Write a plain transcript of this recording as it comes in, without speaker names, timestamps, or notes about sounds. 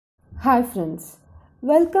Hi friends,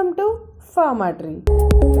 welcome to Pharmatree.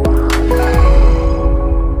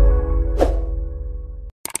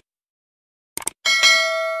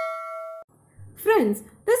 Friends,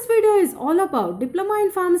 this video is all about Diploma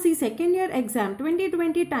in Pharmacy second year exam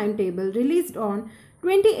 2020 timetable released on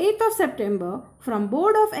 28th of September from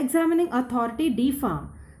Board of Examining Authority Dpharm.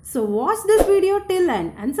 So watch this video till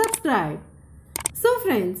end and subscribe. So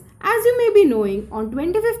friends, as you may be knowing, on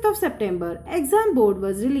 25th of September, Exam Board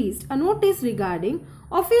was released a notice regarding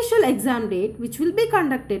official exam date which will be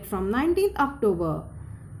conducted from 19th October.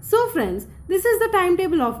 So friends, this is the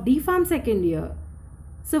timetable of Dpharm second year.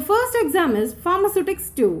 So first exam is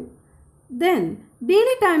Pharmaceutics 2. Then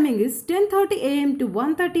daily timing is 10:30 am to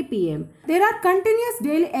 1:30 pm. There are continuous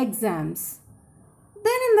daily exams.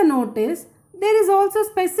 Then in the notice, there is also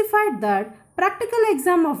specified that practical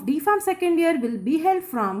exam of Dpharm second year will be held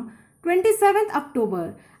from 27th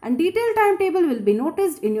October and detailed timetable will be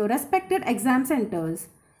noticed in your respected exam centers.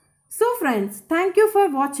 So friends, thank you for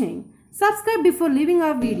watching. Subscribe before leaving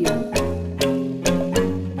our video.